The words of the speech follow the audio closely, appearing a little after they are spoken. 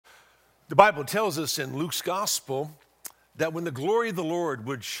The Bible tells us in Luke's gospel that when the glory of the Lord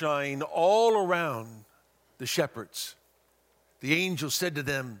would shine all around the shepherds, the angel said to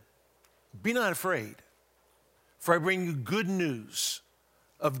them, "Be not afraid, for I bring you good news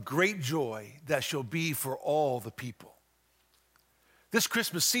of great joy that shall be for all the people." This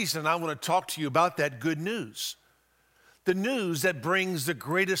Christmas season, I want to talk to you about that good news, the news that brings the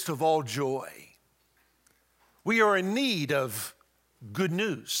greatest of all joy. We are in need of good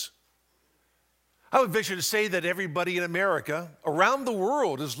news. I would venture to say that everybody in America, around the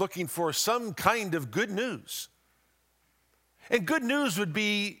world, is looking for some kind of good news. And good news would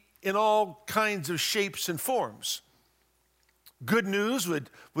be in all kinds of shapes and forms. Good news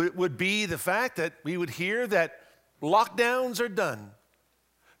would be the fact that we would hear that lockdowns are done.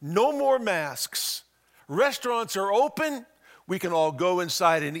 No more masks. Restaurants are open. We can all go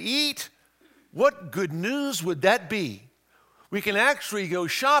inside and eat. What good news would that be? We can actually go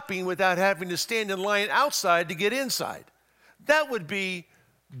shopping without having to stand in line outside to get inside. That would be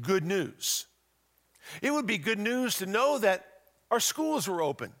good news. It would be good news to know that our schools were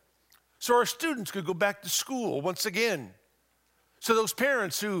open, so our students could go back to school once again. So those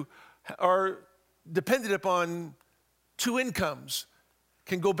parents who are dependent upon two incomes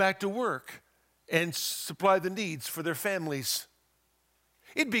can go back to work and supply the needs for their families.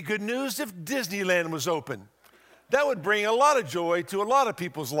 It'd be good news if Disneyland was open. That would bring a lot of joy to a lot of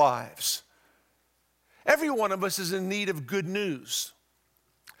people's lives. Every one of us is in need of good news.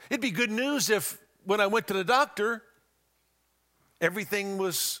 It'd be good news if, when I went to the doctor, everything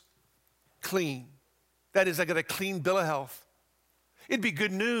was clean. That is, I got a clean bill of health. It'd be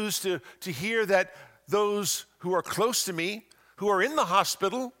good news to hear that those who are close to me, who are in the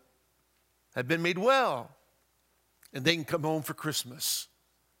hospital, have been made well, and they can come home for Christmas.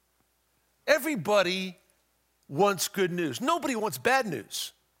 Everybody wants good news. Nobody wants bad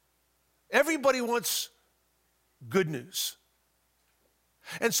news. Everybody wants good news.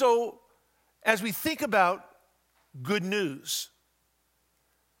 And so, as we think about good news,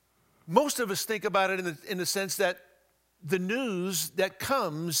 most of us think about it in the sense that the news that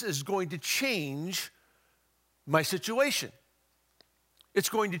comes is going to change my situation. It's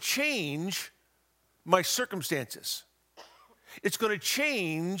going to change my circumstances. It's going to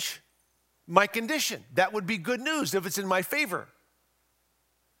change my condition. That would be good news if it's in my favor.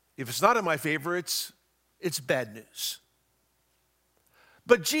 If it's not in my favor, it's bad news.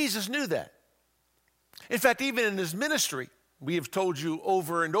 But Jesus knew that. In fact, even in his ministry, we have told you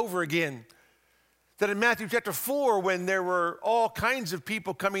over and over again that in Matthew chapter 4, when there were all kinds of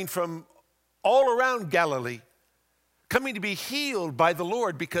people coming from all around Galilee, coming to be healed by the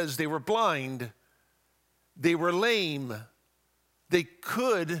Lord because they were blind, they were lame, they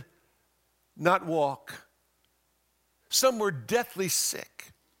could not walk. Some were deathly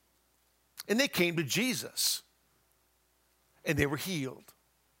sick. And they came to Jesus. And they were healed.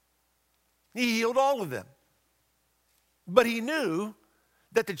 He healed all of them. But he knew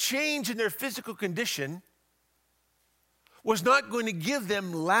that the change in their physical condition was not going to give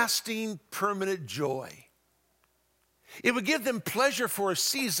them lasting, permanent joy. It would give them pleasure for a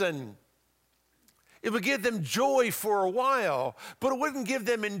season. It would give them joy for a while, but it wouldn't give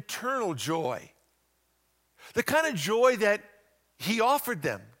them eternal joy. The kind of joy that he offered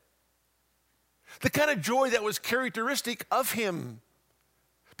them. The kind of joy that was characteristic of him.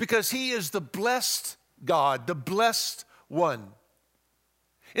 Because he is the blessed God, the blessed one.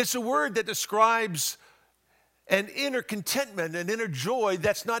 It's a word that describes an inner contentment, an inner joy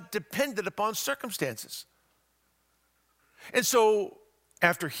that's not dependent upon circumstances. And so,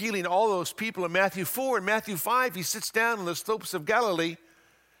 after healing all those people in Matthew 4 and Matthew 5, he sits down on the slopes of Galilee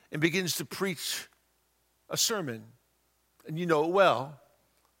and begins to preach a sermon. And you know it well.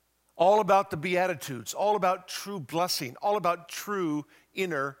 All about the Beatitudes, all about true blessing, all about true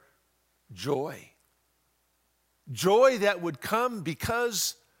inner joy. Joy that would come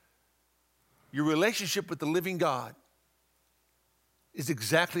because your relationship with the living God is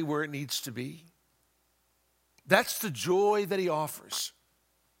exactly where it needs to be. That's the joy that he offers.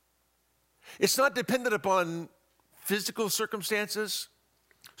 It's not dependent upon physical circumstances,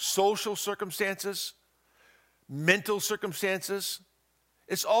 social circumstances, mental circumstances.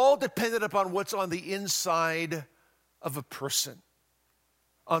 It's all dependent upon what's on the inside of a person,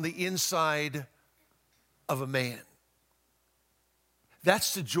 on the inside of a man.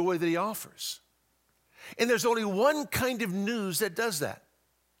 That's the joy that he offers. And there's only one kind of news that does that.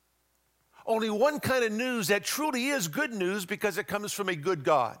 Only one kind of news that truly is good news because it comes from a good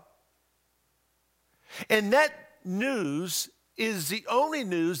God. And that news is the only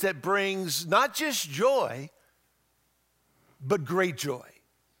news that brings not just joy, but great joy.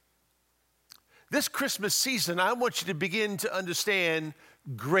 this Christmas season, I want you to begin to understand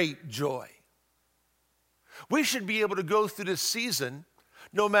great joy. We should be able to go through this season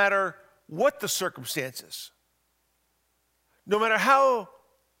no matter what the circumstances, no matter how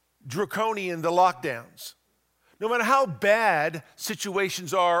draconian the lockdowns, no matter how bad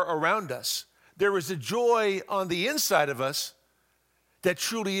situations are around us. There is a joy on the inside of us that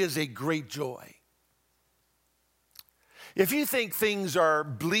truly is a great joy. If you think things are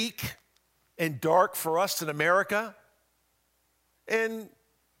bleak and dark for us in America, and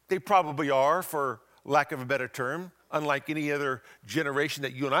they probably are, for lack of a better term, unlike any other generation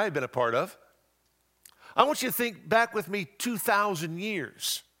that you and I have been a part of, I want you to think back with me 2,000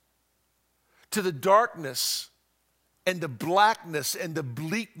 years to the darkness and the blackness and the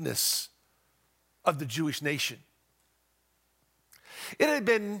bleakness of the Jewish nation. It had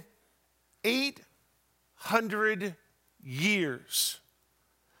been 800 years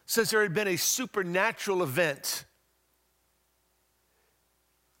since there had been a supernatural event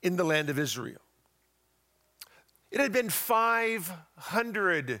in the land of Israel. It had been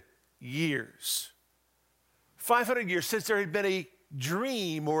 500 years. 500 years since there had been a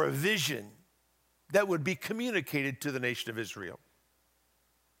dream or a vision that would be communicated to the nation of Israel.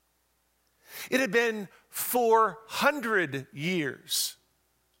 It had been 400 years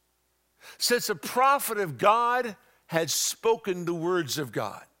since a prophet of God had spoken the words of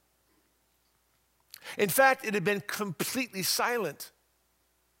God. In fact, it had been completely silent.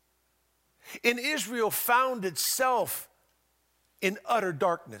 And Israel found itself in utter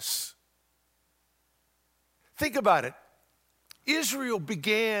darkness. Think about it. Israel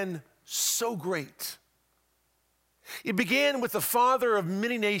began so great. It began with the father of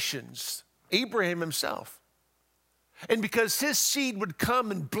many nations, Abraham himself. And because his seed would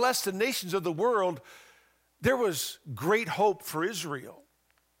come and bless the nations of the world, there was great hope for Israel.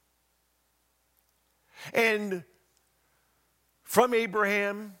 And from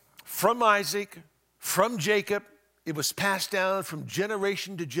Abraham, from Isaac, from Jacob, it was passed down from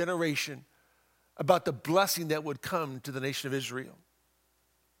generation to generation about the blessing that would come to the nation of Israel.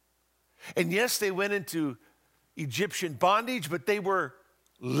 And yes, they went into Egyptian bondage, but they were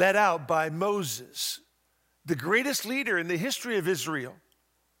led out by Moses, the greatest leader in the history of Israel.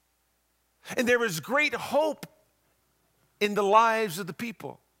 And there was great hope in the lives of the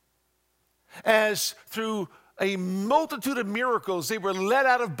people, as through a multitude of miracles, they were led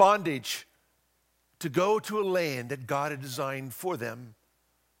out of bondage to go to a land that God had designed for them,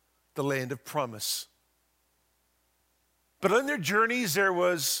 the land of promise. But on their journeys, there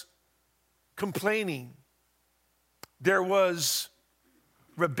was complaining, there was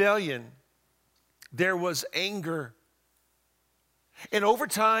rebellion, there was anger. And over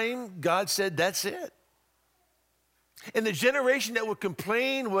time, God said, that's it. And the generation that would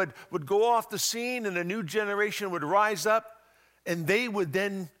complain would go off the scene, and a new generation would rise up, and they would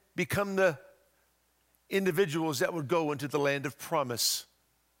then become the individuals that would go into the land of promise.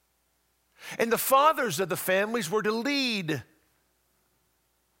 And the fathers of the families were to lead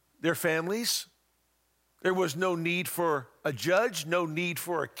their families. There was no need for a judge, no need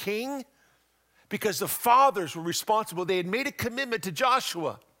for a king, because the fathers were responsible. They had made a commitment to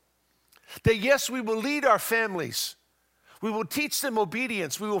Joshua that, yes, we will lead our families. We will teach them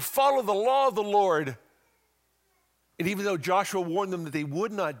obedience. We will follow the law of the Lord. And even though Joshua warned them that they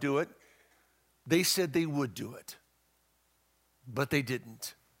would not do it, they said they would do it. But they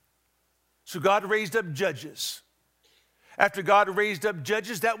didn't. So God raised up judges. After God raised up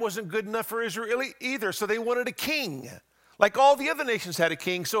judges, that wasn't good enough for Israel either. So they wanted a king. Like all the other nations had a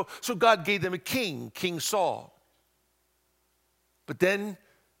king. So God gave them a king, King Saul. But then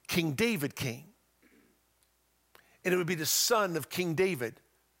King David came. And it would be the son of King David,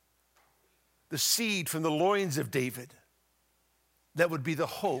 the seed from the loins of David, that would be the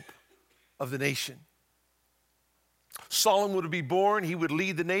hope of the nation. Solomon would be born, he would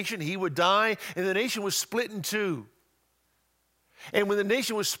lead the nation, he would die, and the nation was split in two. And when the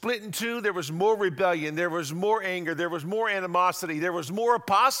nation was split in two, there was more rebellion, there was more anger, there was more animosity, there was more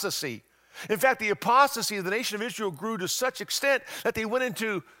apostasy. In fact, the apostasy of the nation of Israel grew to such extent that they went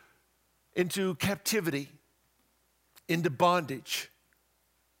into captivity, into bondage,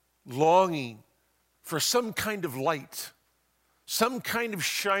 longing for some kind of light, some kind of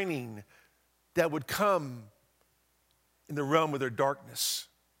shining that would come in the realm of their darkness.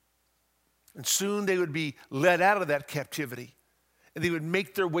 And soon they would be led out of that captivity, and they would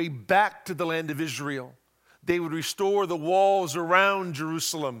make their way back to the land of Israel. They would restore the walls around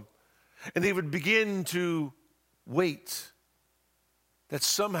Jerusalem, and they would begin to wait that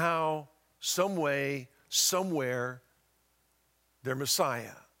somehow, some way, somewhere, their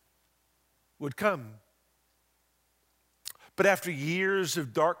Messiah would come. But after years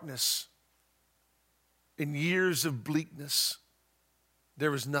of darkness and years of bleakness,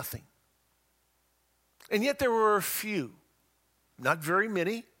 there was nothing. And yet there were a few, not very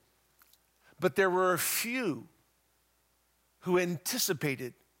many, but there were a few who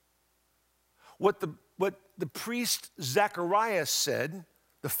anticipated what the priest Zacharias said,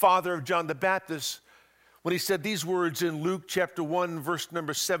 the father of John the Baptist, when he said these words in Luke chapter 1, verse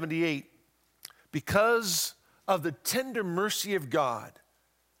number 78, because of the tender mercy of God,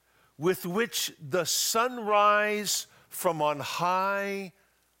 with which the sunrise from on high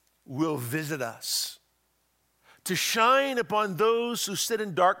will visit us, to shine upon those who sit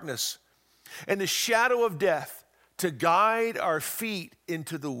in darkness and the shadow of death, to guide our feet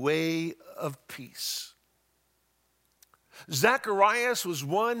into the way of peace. Zacharias was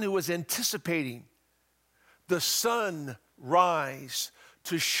one who was anticipating the sun rise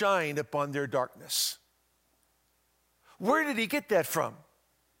to shine upon their darkness. Where did he get that from?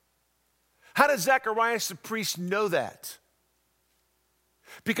 How did Zacharias the priest know that?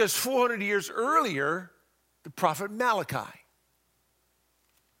 Because 400 years earlier, the prophet Malachi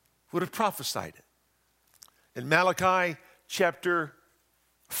would have prophesied it. In Malachi chapter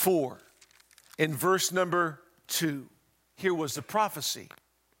 4, in verse number 2, here was the prophecy.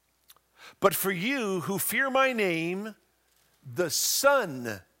 But for you who fear my name, the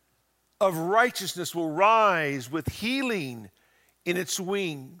sun of righteousness will rise with healing in its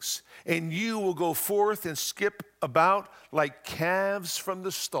wings, and you will go forth and skip about like calves from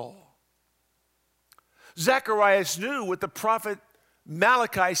the stall. Zacharias knew what the prophet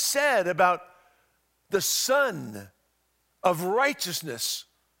Malachi said about the Son of righteousness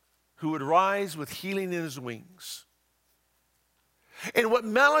who would rise with healing in his wings. And what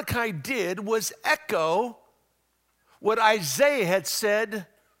Malachi did was echo what Isaiah had said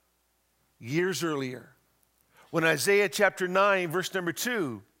years earlier. When Isaiah chapter 9, verse number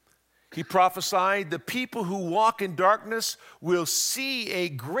 2, he prophesied, the people who walk in darkness will see a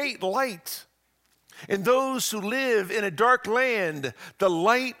great light. And those who live in a dark land, the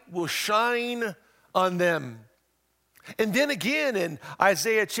light will shine on them. And then again in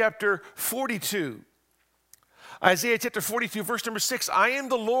Isaiah chapter 42, verse number 6, I am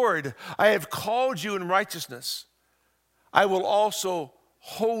the Lord, I have called you in righteousness. I will also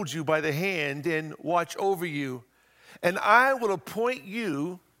hold you by the hand and watch over you. And I will appoint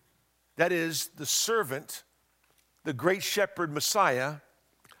you, that is the servant, the great shepherd Messiah,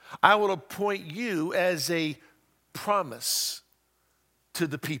 I will appoint you as a promise to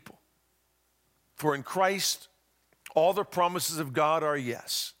the people. For in Christ, all the promises of God are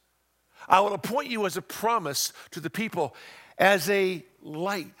yes. I will appoint you as a promise to the people, as a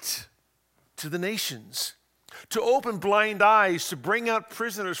light to the nations, to open blind eyes, to bring out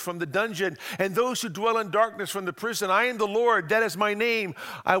prisoners from the dungeon, and those who dwell in darkness from the prison. I am the Lord, that is my name.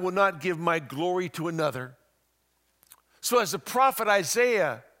 I will not give my glory to another. So as the prophet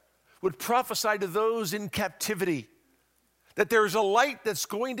Isaiah would prophesy to those in captivity, that there is a light that's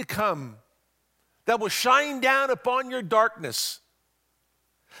going to come, that will shine down upon your darkness,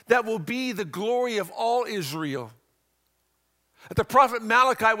 that will be the glory of all Israel. The prophet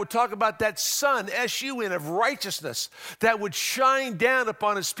Malachi would talk about that sun, S-U-N, of righteousness that would shine down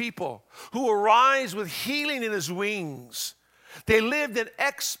upon his people who arise with healing in his wings. They lived in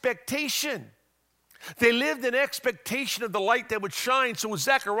expectation. They lived in expectation of the light that would shine. So when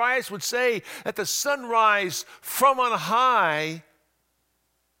Zacharias would say that the sunrise from on high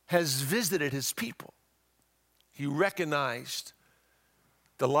has visited his people, he recognized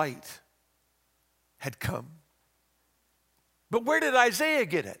the light had come. But where did Isaiah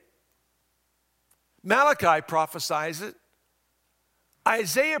get it? Malachi prophesies it.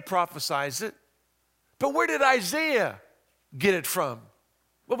 Isaiah prophesies it. But where did Isaiah get it from?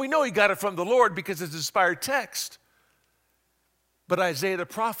 Well, we know he got it from the Lord because it's inspired text. But Isaiah the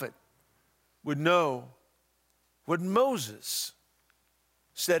prophet would know what Moses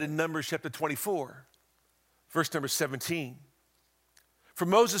said in Numbers chapter 24, verse number 17. For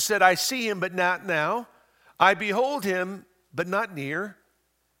Moses said, I see him, but not now. I behold him, but not near.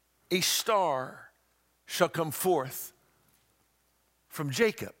 A star shall come forth from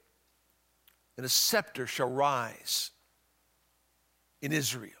Jacob, and a scepter shall rise in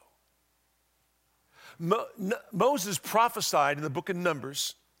Israel. Moses prophesied in the book of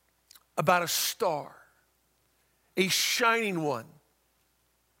Numbers about a star, a shining one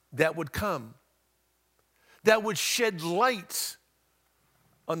that would come, that would shed light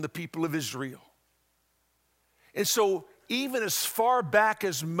on the people of Israel. And so even as far back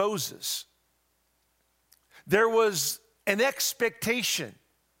as Moses, there was an expectation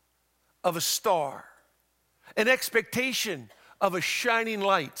of a star, an expectation of a shining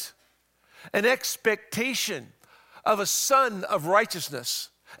light, an expectation of a sun of righteousness,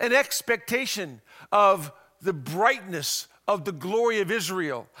 an expectation of the brightness of the glory of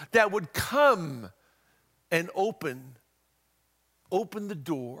Israel that would come and open the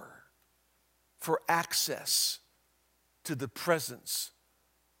door for access to the presence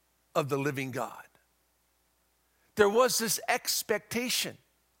of the living God. There was this expectation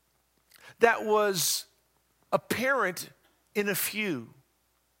that was apparent in a few.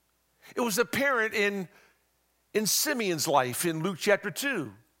 It was apparent in Simeon's life in Luke chapter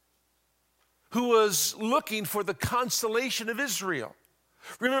 2, who was looking for the consolation of Israel.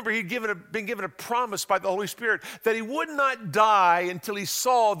 Remember, he'd been given a promise by the Holy Spirit that he would not die until he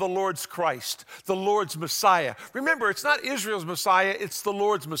saw the Lord's Christ, the Lord's Messiah. Remember, it's not Israel's Messiah, it's the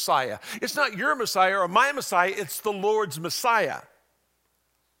Lord's Messiah. It's not your Messiah or my Messiah, it's the Lord's Messiah.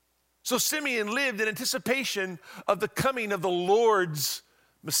 So Simeon lived in anticipation of the coming of the Lord's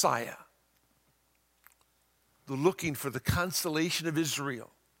Messiah, looking for the consolation of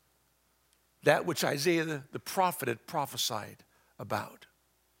Israel, that which Isaiah the prophet had prophesied about.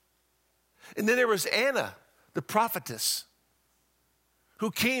 And then there was Anna, the prophetess,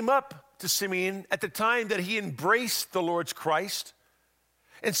 who came up to Simeon at the time that he embraced the Lord's Christ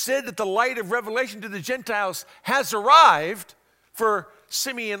and said that the light of revelation to the Gentiles has arrived, for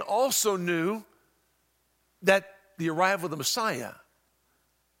Simeon also knew that the arrival of the Messiah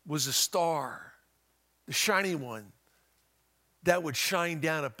was a star, the shining one that would shine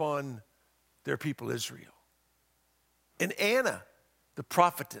down upon their people Israel. And Anna, the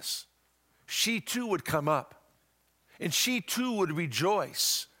prophetess, she too would come up, and she too would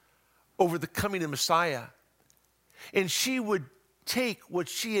rejoice over the coming of Messiah. And she would take what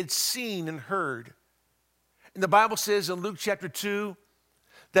she had seen and heard. And the Bible says in Luke chapter 2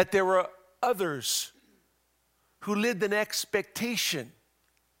 that there were others who lived in expectation,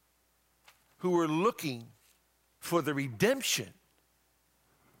 who were looking for the redemption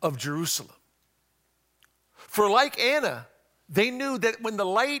of Jerusalem. For like Anna, they knew that when the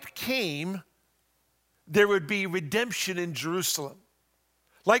light came, there would be redemption in Jerusalem.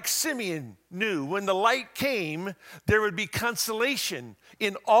 Like Simeon knew, when the light came, there would be consolation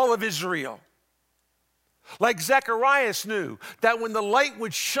in all of Israel. Like Zacharias knew that when the light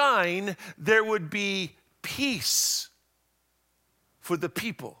would shine, there would be peace for the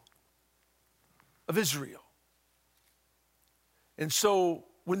people of Israel. And so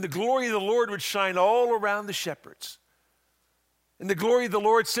when the glory of the Lord would shine all around the shepherds, and the glory of the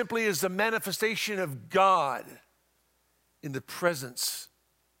Lord simply is the manifestation of God in the presence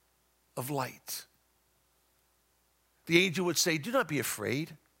of light. The angel would say, "Do not be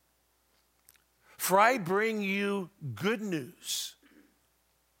afraid, for I bring you good news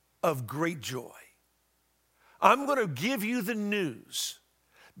of great joy." I'm going to give you the news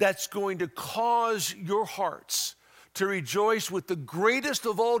that's going to cause your hearts to rejoice with the greatest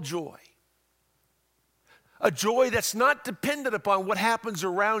of all joy. A joy that's not dependent upon what happens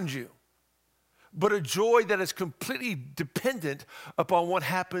around you, but a joy that is completely dependent upon what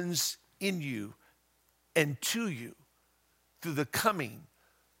happens in you and to you through the coming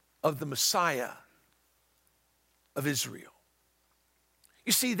of the Messiah of Israel.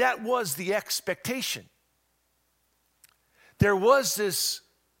 You see, that was the expectation. There was this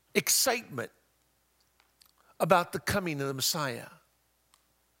excitement about the coming of the Messiah.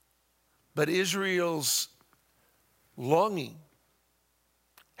 But Israel's longing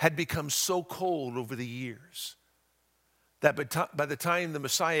had become so cold over the years that by the time the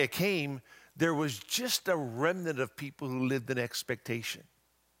Messiah came, there was just a remnant of people who lived in expectation.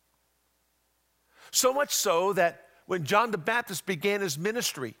 So much so that when John the Baptist began his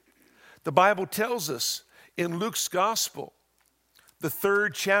ministry, the Bible tells us in Luke's gospel, the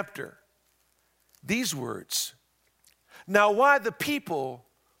 3rd chapter, these words: "Now while the people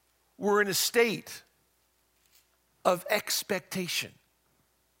were in a state of expectation,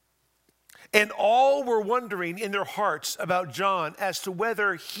 and all were wondering in their hearts about John as to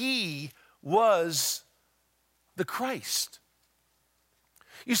whether he was the Christ."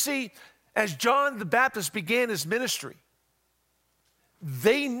 You see, as John the Baptist began his ministry,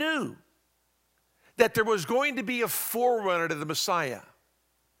 they knew that there was going to be a forerunner to the Messiah.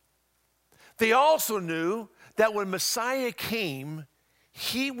 They also knew that when Messiah came,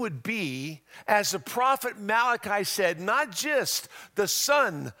 he would be, as the prophet Malachi said, not just the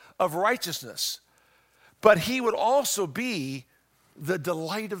Son of righteousness, but he would also be the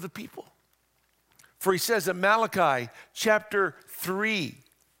delight of the people. For he says in Malachi chapter 3,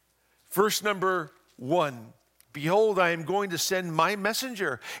 verse number 1, Behold, I am going to send my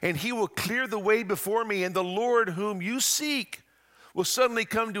messenger, and he will clear the way before me, and the Lord whom you seek will suddenly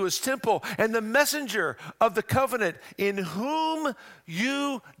come to his temple, and the messenger of the covenant in whom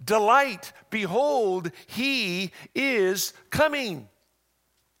you delight, behold, he is coming.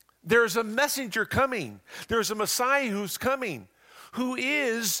 There's a messenger coming. There's a Messiah who's coming, who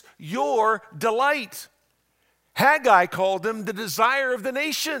is your delight. Haggai called him the desire of the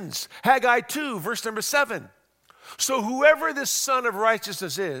nations. Haggai 2, verse number 7. So whoever this Son of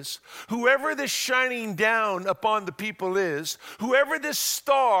Righteousness is, whoever this shining down upon the people is, whoever this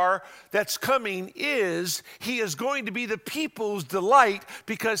star that's coming is, he is going to be the people's delight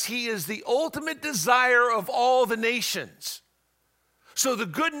because he is the ultimate desire of all the nations. So the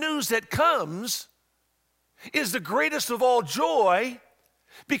good news that comes is the greatest of all joy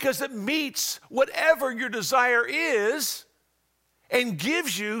because it meets whatever your desire is and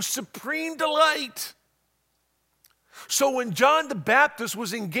gives you supreme delight. So when John the Baptist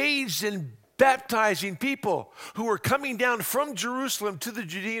was engaged in baptizing people who were coming down from Jerusalem to the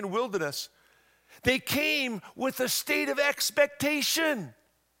Judean wilderness, they came with a state of expectation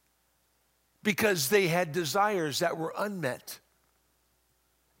because they had desires that were unmet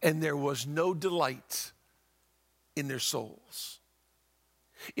and there was no delight in their souls.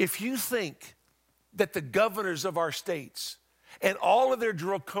 If you think that the governors of our states and all of their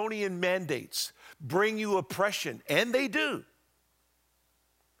draconian mandates bring you oppression, and they do,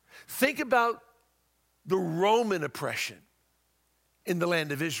 think about the Roman oppression in the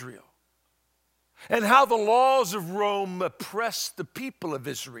land of Israel and how the laws of Rome oppressed the people of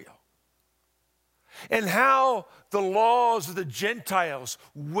Israel and how the laws of the Gentiles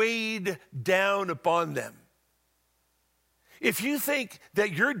weighed down upon them. If you think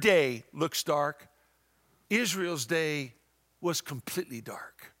that your day looks dark, Israel's day was completely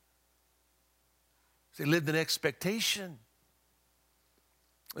dark. They lived in expectation.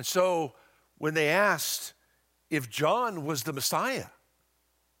 And so when they asked if John was the Messiah,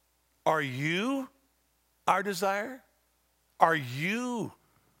 are you our desire? Are you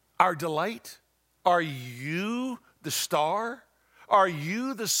our delight? Are you the star? Are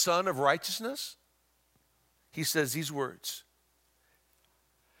you the Son of Righteousness? He says these words.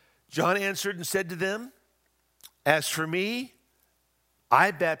 John answered and said to them, as for me,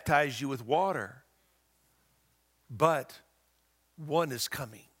 I baptize you with water, but one is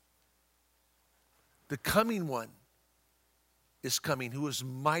coming. The coming one is coming who is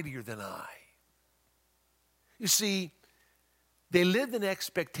mightier than I. You see, they lived in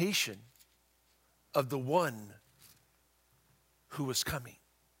expectation of the one who was coming.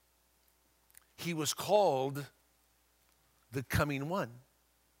 He was called the coming one,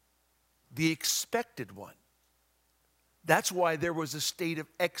 the expected one. That's why there was a state of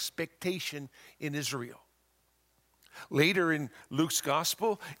expectation in Israel. Later in Luke's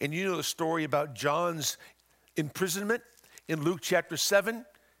gospel, and you know the story about John's imprisonment in Luke chapter 7,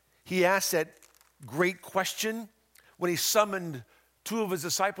 he asked that great question when he summoned two of his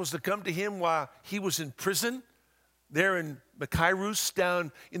disciples to come to him while he was in prison there in Machaerus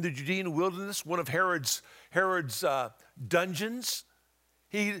down in the Judean wilderness, one of Herod's dungeons.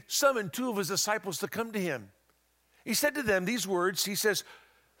 He summoned two of his disciples to come to him. He said to them these words. He says,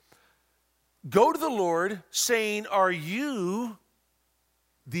 go to the Lord saying, are you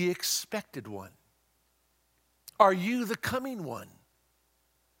the expected one? Are you the coming one?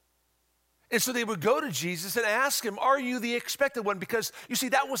 And so they would go to Jesus and ask him, are you the expected one? Because you see,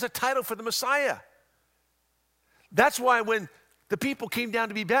 that was a title for the Messiah. That's why when the people came down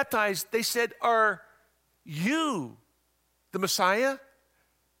to be baptized, they said, are you the Messiah?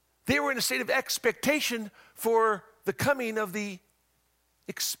 They were in a state of expectation for the coming of the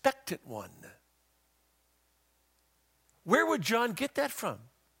expectant one. Where would John get that from?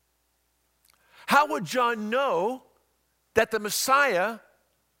 How would John know that the Messiah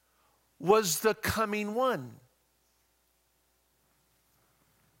was the coming one?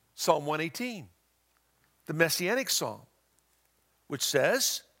 Psalm 118, the Messianic Psalm, which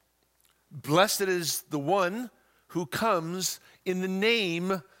says, blessed is the one who comes in the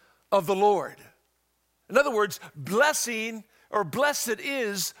name of the Lord. In other words, blessing or blessed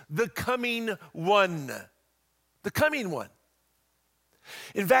is the coming one. The coming one.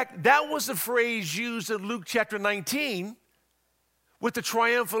 In fact, that was the phrase used in Luke chapter 19 with the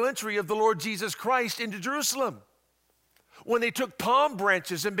triumphal entry of the Lord Jesus Christ into Jerusalem. when they took palm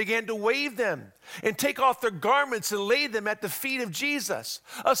branches and began to wave them and take off their garments and lay them at the feet of Jesus,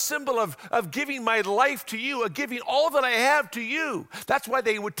 a symbol of giving my life to you, of giving all that I have to you. That's why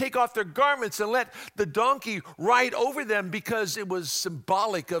they would take off their garments and let the donkey ride over them, because it was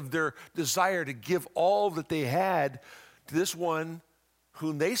symbolic of their desire to give all that they had to this one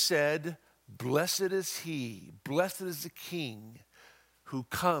whom they said, blessed is he, blessed is the King who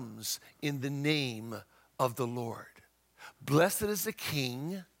comes in the name of the Lord. Blessed is the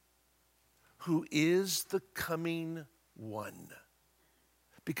King who is the coming one.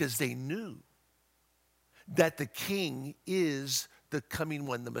 Because they knew that the King is the coming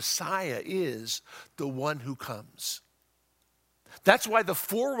one. The Messiah is the one who comes. That's why the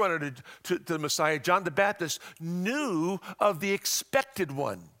forerunner to the Messiah, John the Baptist, knew of the expected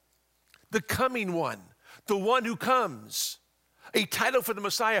one, the coming one, the one who comes. A title for the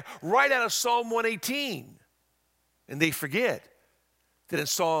Messiah right out of Psalm 118. And they forget that in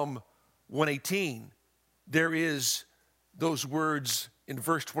Psalm 118, there is those words in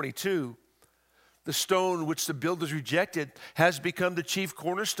verse 22, the stone which the builders rejected has become the chief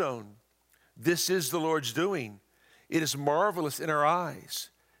cornerstone. This is the Lord's doing. It is marvelous in our eyes.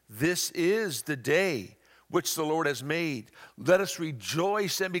 This is the day which the Lord has made. Let us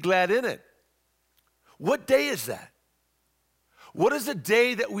rejoice and be glad in it. What day is that? What is the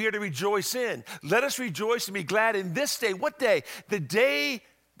day that we are to rejoice in? Let us rejoice and be glad in this day. What day? The day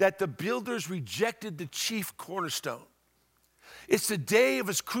that the builders rejected the chief cornerstone. It's the day of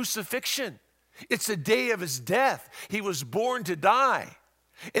his crucifixion. It's the day of his death. He was born to die.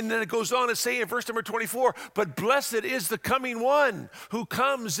 And then it goes on to say in verse number 24, but blessed is the coming one who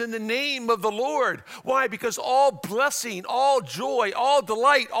comes in the name of the Lord. Why? Because all blessing, all joy, all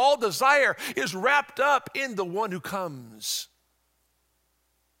delight, all desire is wrapped up in the one who comes.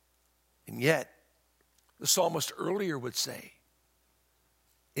 And yet, the psalmist earlier would say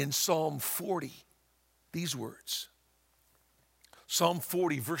in Psalm 40, these words. Psalm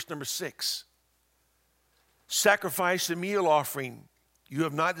 40, verse number 6. Sacrifice and meal offering you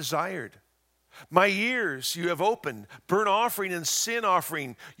have not desired. My ears you have opened. Burnt offering and sin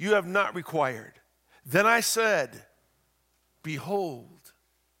offering you have not required. Then I said, behold,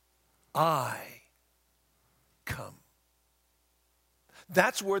 I come.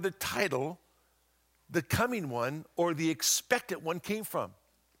 That's where the title, the coming one, or the expected one, came from.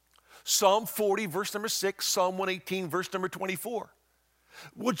 Psalm 40, verse number 6, Psalm 118, verse number 24.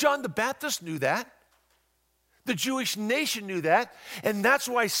 Well, John the Baptist knew that. The Jewish nation knew that, and that's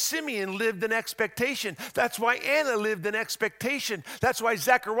why Simeon lived in expectation. That's why Anna lived in expectation. That's why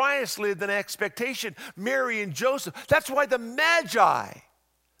Zacharias lived in expectation. Mary and Joseph. That's why the Magi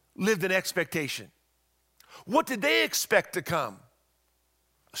lived in expectation. What did they expect to come?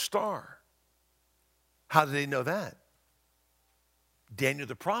 A star. How did they know that? Daniel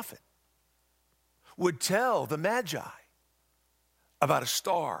the prophet would tell the Magi about a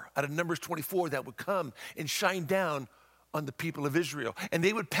star out of Numbers 24 that would come and shine down on the people of Israel. And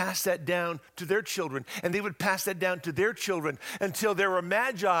they would pass that down to their children, and they would pass that down to their children until there were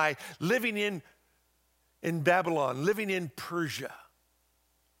Magi living in Babylon, living in Persia,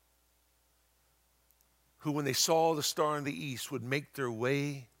 who, when they saw the star in the east, would make their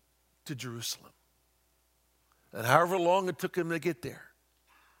way to Jerusalem. And however long it took them to get there,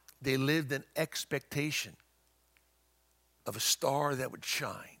 they lived in expectation of a star that would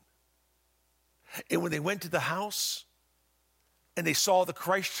shine. And when they went to the house and they saw the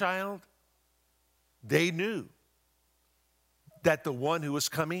Christ child, they knew that the one who was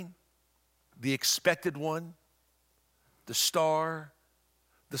coming, the expected one, the star,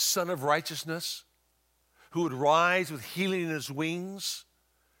 the Son of Righteousness, who would rise with healing in his wings,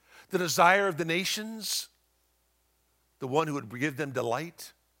 the desire of the nations, the one who would give them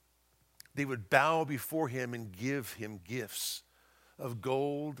delight, they would bow before him and give him gifts of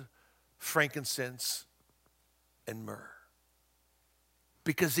gold, frankincense, and myrrh.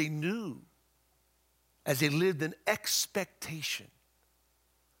 Because they knew, as they lived in expectation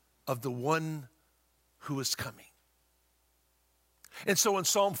of the one who is coming. And so in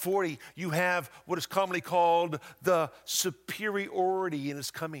Psalm 40, you have what is commonly called the superiority in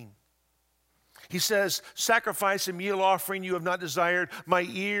his coming. He says, sacrifice and meal offering you have not desired. My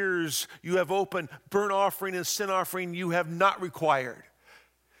ears you have opened. Burnt offering and sin offering you have not required.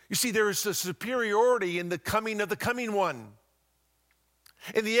 You see, there is a superiority in the coming of the coming one.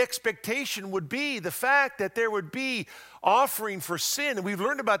 And the expectation would be the fact that there would be offering for sin. And we've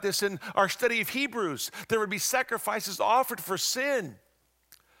learned about this in our study of Hebrews. There would be sacrifices offered for sin.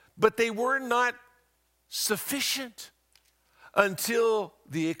 But they were not sufficient until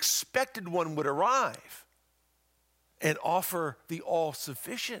the expected one would arrive. and offer the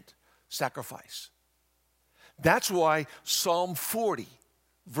all-sufficient sacrifice. That's why Psalm 40,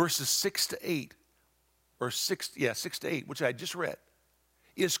 verses 6 to 8, or 6 to 8, which I just read,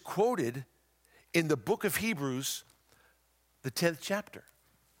 is quoted in the book of Hebrews, the 10th chapter.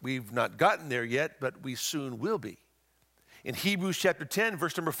 We've not gotten there yet, but we soon will be. In Hebrews chapter 10,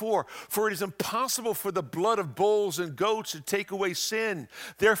 verse number 4, for it is impossible for the blood of bulls and goats to take away sin.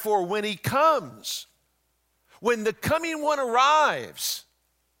 Therefore, when he comes, when the coming one arrives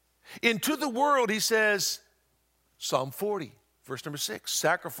into the world, he says, Psalm 40, verse number 6,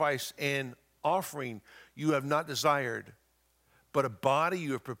 sacrifice and offering you have not desired, but a body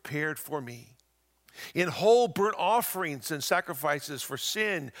you have prepared for me. In whole burnt offerings and sacrifices for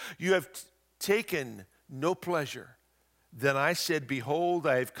sin you have taken no pleasure. Then I said, behold,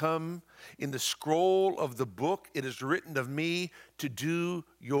 I have come. In the scroll of the book it is written of me to do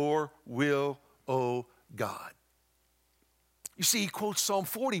your will, O God. You see, he quotes Psalm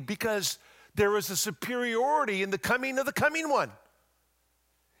 40 because there is a superiority in the coming of the coming one.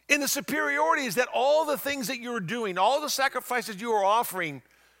 In the superiority is that all the things that you're doing, all the sacrifices you are offering,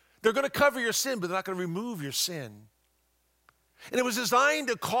 they're going to cover your sin, but they're not going to remove your sin. And it was designed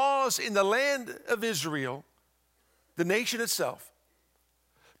to cause in the land of Israel, the nation itself,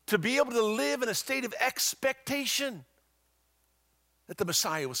 to be able to live in a state of expectation that the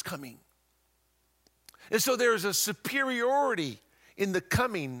Messiah was coming. And so there is a superiority in the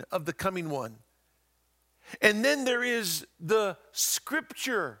coming of the coming one. And then there is the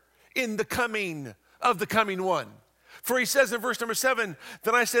scripture in the coming of the coming one. For he says in verse number 7,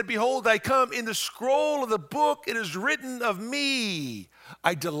 then I said, behold, I come. In the scroll of the book it is written of me.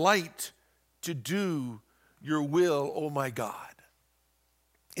 I delight to do your will, O my God.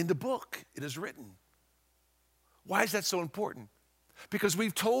 In the book it is written. Why is that so important? Because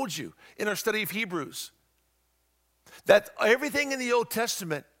we've told you in our study of Hebrews that everything in the Old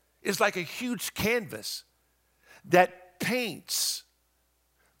Testament is like a huge canvas that paints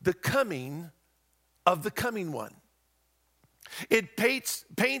the coming of the coming one. It paints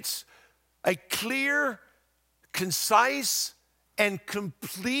a clear, concise, and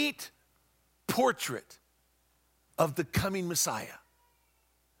complete portrait of the coming Messiah.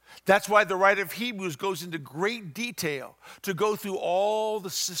 That's why the writer of Hebrews goes into great detail to go through all the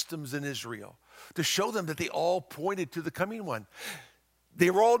systems in Israel, to show them that they all pointed to the coming one. They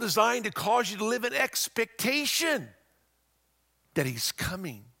were all designed to cause you to live in expectation that he's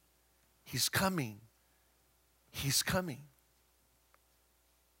coming. He's coming. He's coming.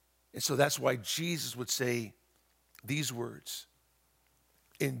 And so that's why Jesus would say these words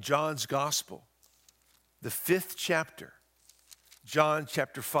in John's Gospel, the 5th chapter, John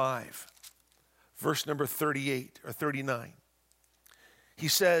chapter 5, verse number 38 or 39. He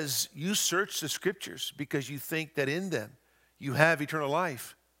says, you search the scriptures because you think that in them you have eternal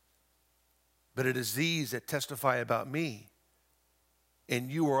life. But it is these that testify about me,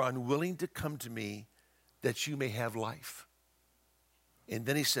 and you are unwilling to come to me that you may have life. And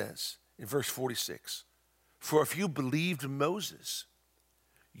then he says in verse 46, for if you believed Moses,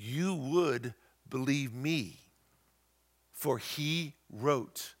 you would believe me, for he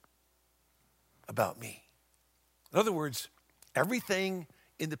wrote about me. In other words, everything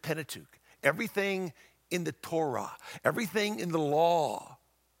in the Pentateuch, everything in the Torah, everything in the law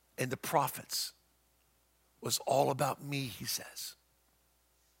and the prophets was all about me, he says.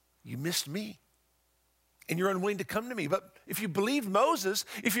 You missed me, and you're unwilling to come to me. But if you believe Moses,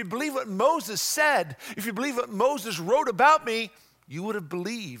 if you believe what Moses said, if you believe what Moses wrote about me, you would have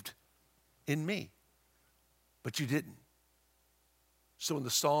believed in me. But you didn't. So when the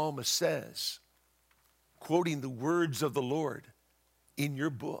psalmist says, quoting the words of the Lord, in your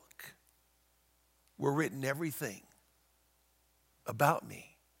book were written everything about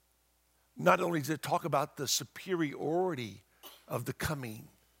me. Not only does it talk about the superiority of the coming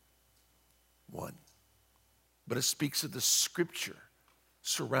one, but it speaks of the scripture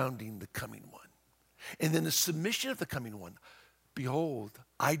surrounding the coming one. And then the submission of the coming one. Behold,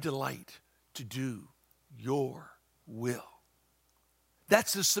 I delight to do your will.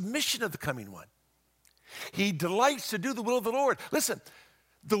 That's the submission of the coming one. He delights to do the will of the Lord. Listen,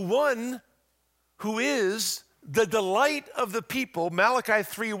 the one who is the delight of the people, Malachi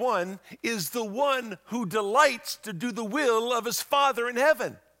 3:1, is the one who delights to do the will of his Father in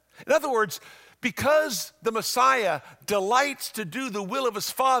heaven. In other words, because the Messiah delights to do the will of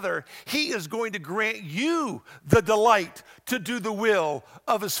his Father, he is going to grant you the delight to do the will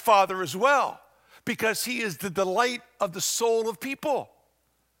of his Father as well, because he is the delight of the soul of people.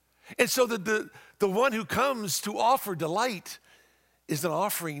 And so the one who comes to offer delight is an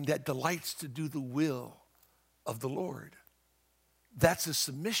offering that delights to do the will of the Lord. That's a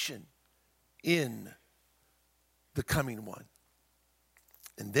submission in the coming one.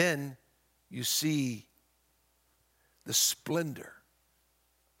 And then you see the splendor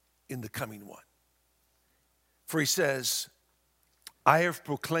in the coming one. For he says, I have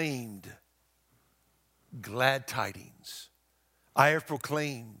proclaimed glad tidings. I have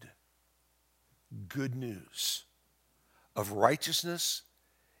proclaimed good news of righteousness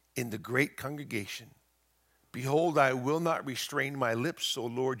in the great congregation. Behold, I will not restrain my lips, O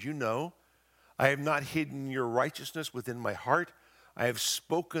Lord, you know. I have not hidden your righteousness within my heart. I have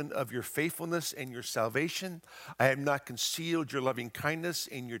spoken of your faithfulness and your salvation. I have not concealed your loving kindness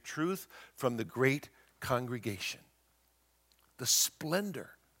and your truth from the great congregation. The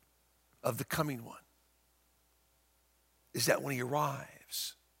splendor of the coming one is that when he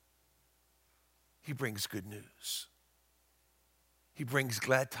arrives, he brings good news. He brings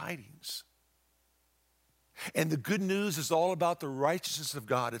glad tidings. And the good news is all about the righteousness of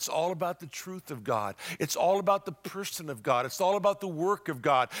God. It's all about the truth of God. It's all about the person of God. It's all about the work of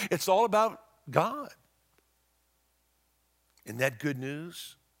God. It's all about God. And that good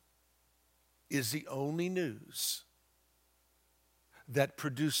news is the only news that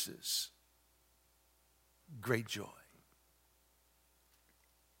produces great joy.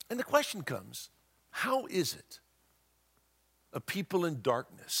 And the question comes, how is it a people in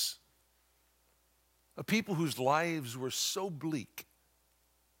darkness, a people whose lives were so bleak,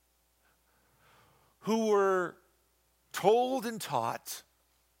 who were told and taught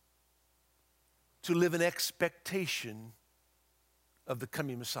to live in expectation of the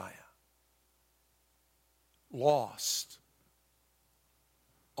coming Messiah, lost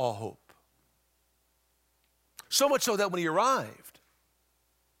all hope? So much so that when he arrived,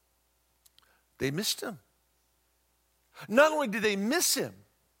 they missed him. Not only did they miss him,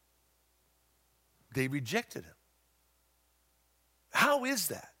 they rejected him. How is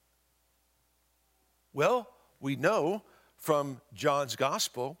that? Well, we know from John's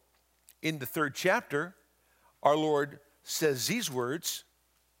gospel in the 3rd chapter, our Lord says these words.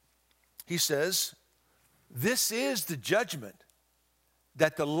 He says, this is the judgment,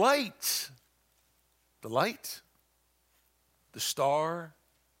 that the light, the star,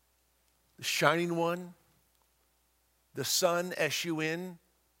 the shining one, the sun, S-U-N,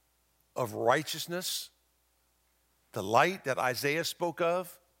 of righteousness, the light that Isaiah spoke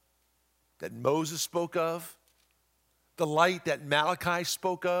of, that Moses spoke of, the light that Malachi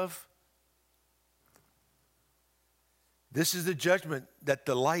spoke of. This is the judgment, that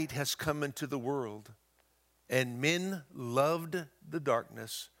the light has come into the world, and men loved the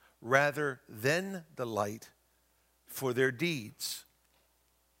darkness rather than the light, for their deeds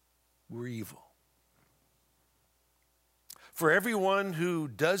were evil. For everyone who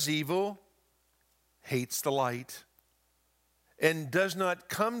does evil hates the light and does not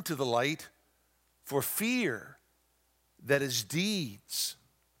come to the light for fear that his deeds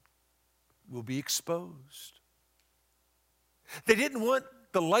will be exposed. They didn't want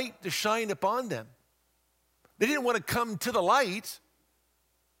the light to shine upon them. They didn't want to come to the light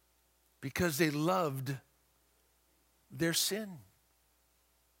because they loved their sin.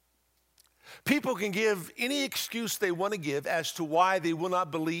 People can give any excuse they want to give as to why they will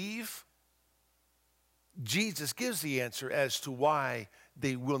not believe. Jesus gives the answer as to why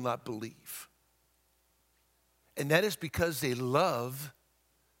they will not believe. And that is because they love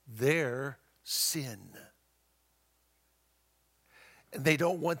their sin. And they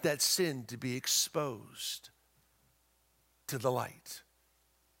don't want that sin to be exposed to the light.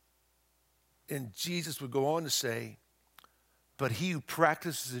 And Jesus would go on to say, but he who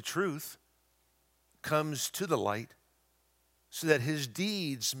practices the truth comes to the light, so that his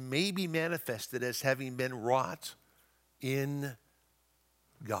deeds may be manifested as having been wrought in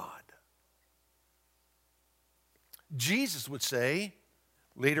God. Jesus would say,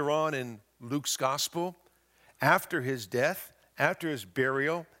 later on in Luke's gospel, after his death, after his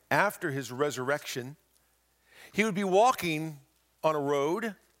burial, after his resurrection, he would be walking on a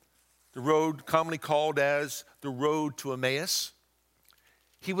road, the road commonly called as the road to Emmaus.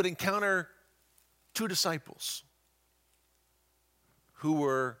 He would encounter 2 disciples who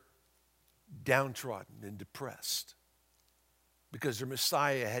were downtrodden and depressed because their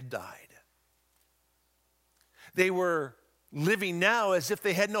Messiah had died. They were living now as if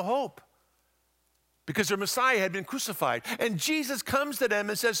they had no hope because their Messiah had been crucified. And Jesus comes to them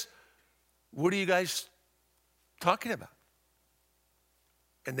and says, what are you guys talking about?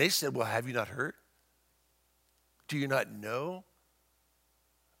 And they said, well, have you not heard? Do you not know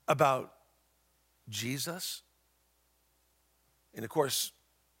about Jesus? And of course,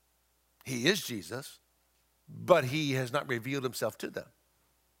 he is Jesus. but he has not revealed himself to them.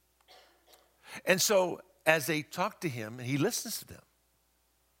 And so as they talk to him, he listens to them.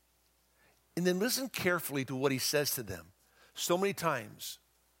 And then listen carefully to what he says to them. So many times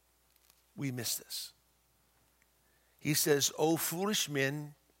we miss this. He says, "O foolish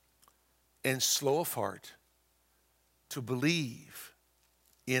men and slow of heart to believe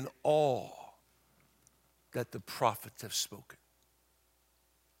in all that the prophets have spoken."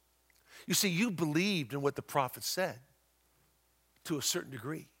 You see, you believed in what the prophets said to a certain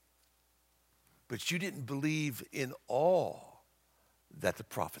degree, but you didn't believe in all that the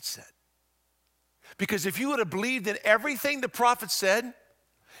prophets said. Because if you would have believed in everything the prophet said,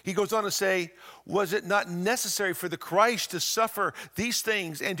 he goes on to say, was it not necessary for the Christ to suffer these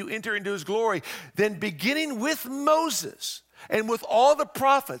things and to enter into his glory? Then beginning with Moses and with all the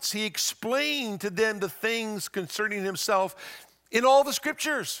prophets, he explained to them the things concerning himself in all the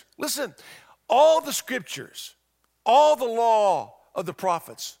scriptures. Listen, all the scriptures, all the law of the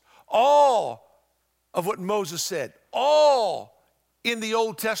prophets, all of what Moses said, all in the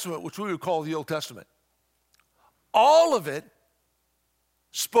Old Testament, which we would call the Old Testament, all of it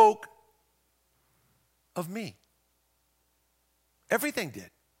spoke of me. Everything did.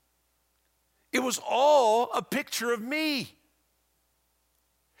 It was all a picture of me.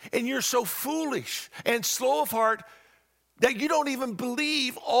 And you're so foolish and slow of heart that you don't even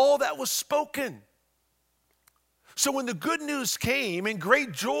believe all that was spoken. So when the good news came and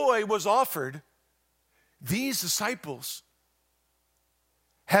great joy was offered, these disciples,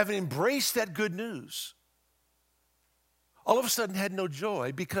 having embraced that good news, all of a sudden had no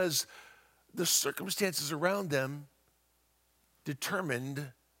joy because the circumstances around them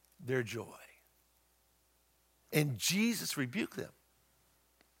determined their joy. And Jesus rebuked them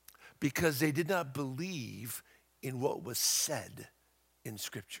because they did not believe in what was said in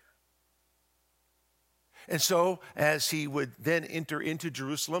Scripture. And so, as he would then enter into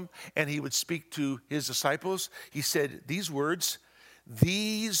Jerusalem and he would speak to his disciples, he said these words,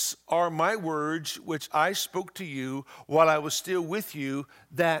 "These are my words which I spoke to you while I was still with you,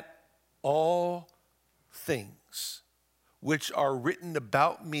 that all things which are written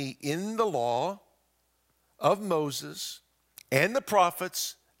about me in the law of Moses and the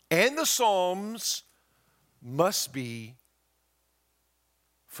prophets and the Psalms must be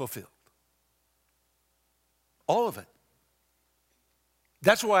fulfilled." All of it.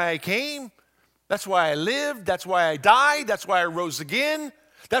 That's why I came. That's why I lived. That's why I died. That's why I rose again.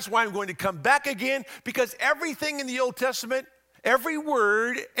 That's why I'm going to come back again, because everything in the Old Testament, every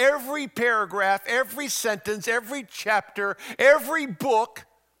word, every paragraph, every sentence, every chapter, every book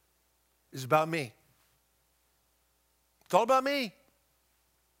is about me. It's all about me.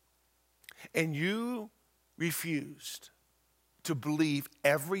 And you refused to believe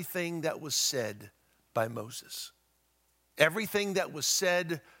everything that was said by Moses, everything that was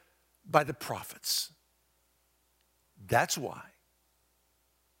said by the prophets. That's why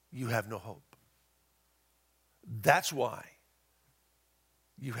you have no hope. That's why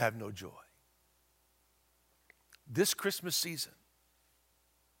you have no joy. This Christmas season,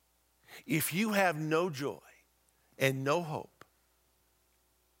 if you have no joy and no hope,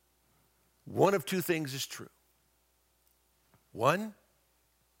 one of two things is true. One,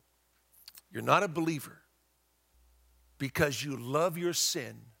 you're not a believer because you love your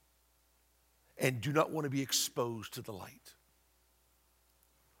sin and do not want to be exposed to the light.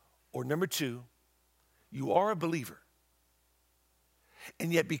 Or number two, you are a believer,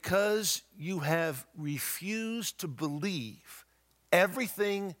 and yet because you have refused to believe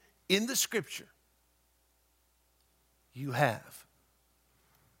everything in the Scripture, you have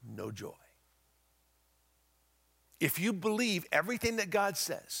no joy. If you believe everything that God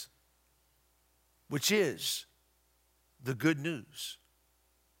says, which is the good news,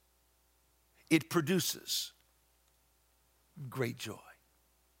 it produces great joy.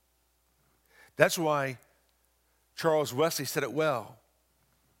 That's why Charles Wesley said it well.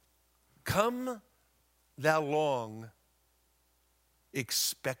 Come, thou long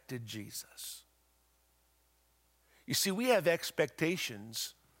expected Jesus. You see, we have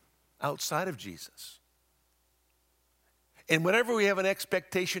expectations outside of Jesus. And whenever we have an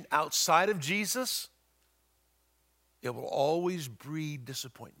expectation outside of Jesus, it will always breed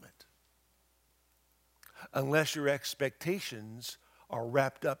disappointment. Unless your expectations are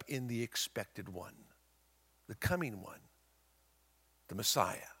wrapped up in the expected one, the coming one, the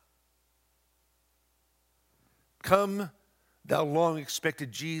Messiah. Come, thou long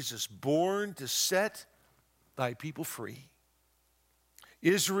expected Jesus, born to set thy people free.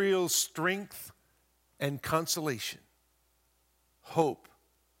 Israel's strength and consolation, hope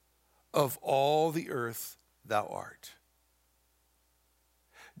of all the earth thou art.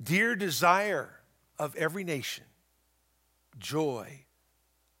 Dear desire of every nation, joy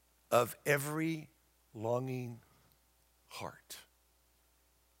of every longing heart.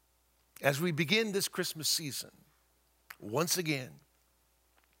 As we begin this Christmas season, once again,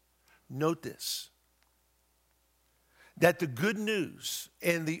 note this, that the good news,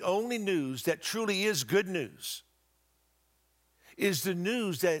 and the only news that truly is good news, is the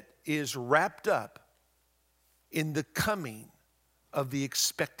news that is wrapped up in the coming of the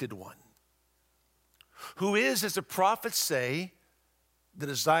expected one, who is, as the prophets say, the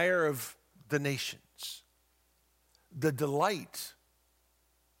desire of the nations, the delight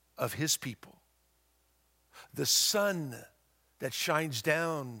of his people, the sun that shines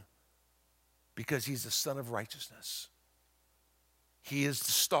down because he's the Son of righteousness. He is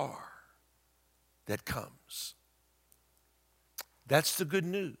the star that comes. That's the good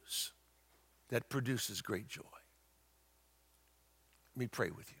news that produces great joy. Let me pray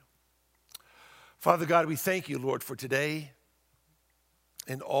with you. Father God, we thank you, Lord, for today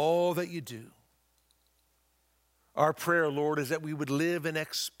and all that you do. Our prayer, Lord, is that we would live in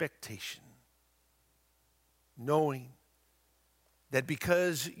expectation, knowing that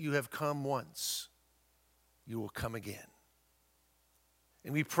because you have come once, you will come again.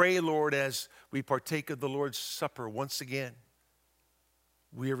 And we pray, Lord, as we partake of the Lord's Supper once again,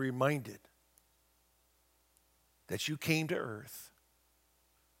 we are reminded that you came to earth.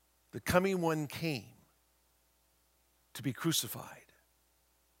 The coming one came to be crucified,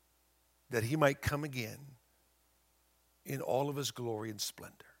 that he might come again in all of his glory and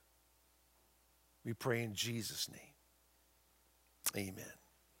splendor. We pray in Jesus' name. Amen.